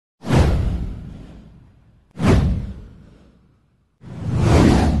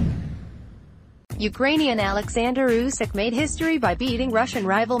Ukrainian Aleksandr Usyk made history by beating Russian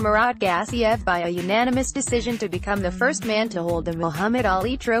rival Murat Gassiev by a unanimous decision to become the first man to hold the Muhammad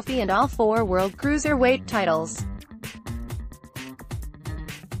Ali Trophy and all 4 world cruiserweight titles.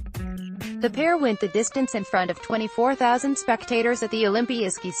 The pair went the distance in front of 24,000 spectators at the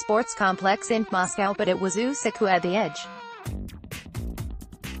Olimpiyskiy Sports Complex in Moscow, but it was Usyk who had the edge.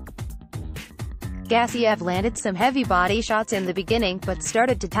 Gassiev landed some heavy body shots in the beginning, but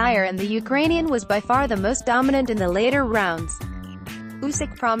started to tire, and the Ukrainian was by far the most dominant in the later rounds.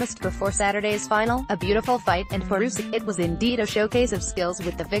 Usyk promised before Saturday's final a beautiful fight, and for Usyk, it was indeed a showcase of skills,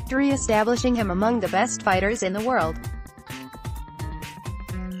 with the victory establishing him among the best fighters in the world.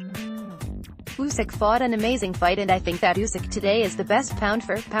 Usyk fought an amazing fight, and I think that Usyk today is the best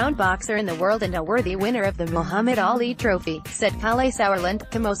pound-for-pound boxer in the world and a worthy winner of the Muhammad Ali Trophy, said Kalle Sauerland,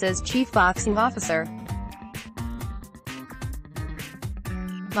 Camosa's chief boxing officer.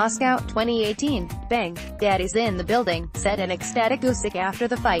 Moscow, 2018. Bang! Daddy's in the building, said an ecstatic Usyk after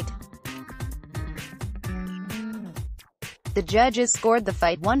the fight. The judges scored the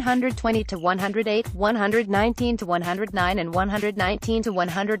fight 120-108, 119-109 and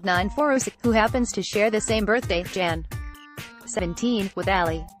 119-109 for Usyk, who happens to share the same birthday, Jan. 17, with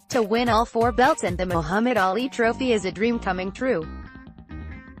Ali. To win all 4 belts and the Muhammad Ali Trophy is a dream coming true.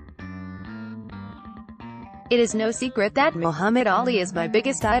 It is no secret that Muhammad Ali is my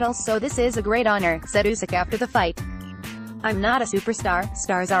biggest idol, so this is a great honor, said Usyk after the fight. I'm not a superstar,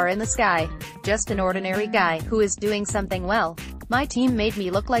 stars are in the sky. Just an ordinary guy, who is doing something well. My team made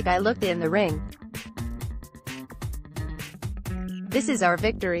me look like I looked in the ring. This is our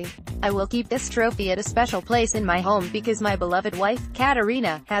victory. I will keep this trophy at a special place in my home because my beloved wife,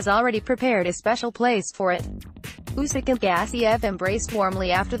 Katerina, has already prepared a special place for it. Usyk and Gassiev embraced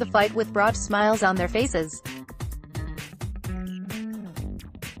warmly after the fight with broad smiles on their faces.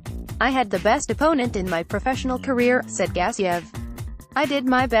 I had the best opponent in my professional career, said Gassiev. I did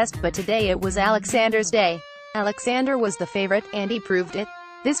my best, but today it was Aleksandr's day. Aleksandr was the favorite, and he proved it.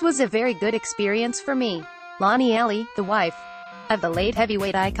 This was a very good experience for me. Lonnie Ali, the wife of the late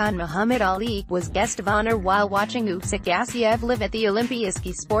heavyweight icon Muhammad Ali, was guest of honor while watching Usyk Gassiev live at the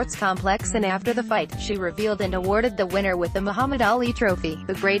Olimpiyskiy Sports Complex, and after the fight, she revealed and awarded the winner with the Muhammad Ali Trophy,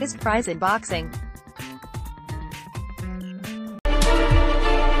 the greatest prize in boxing.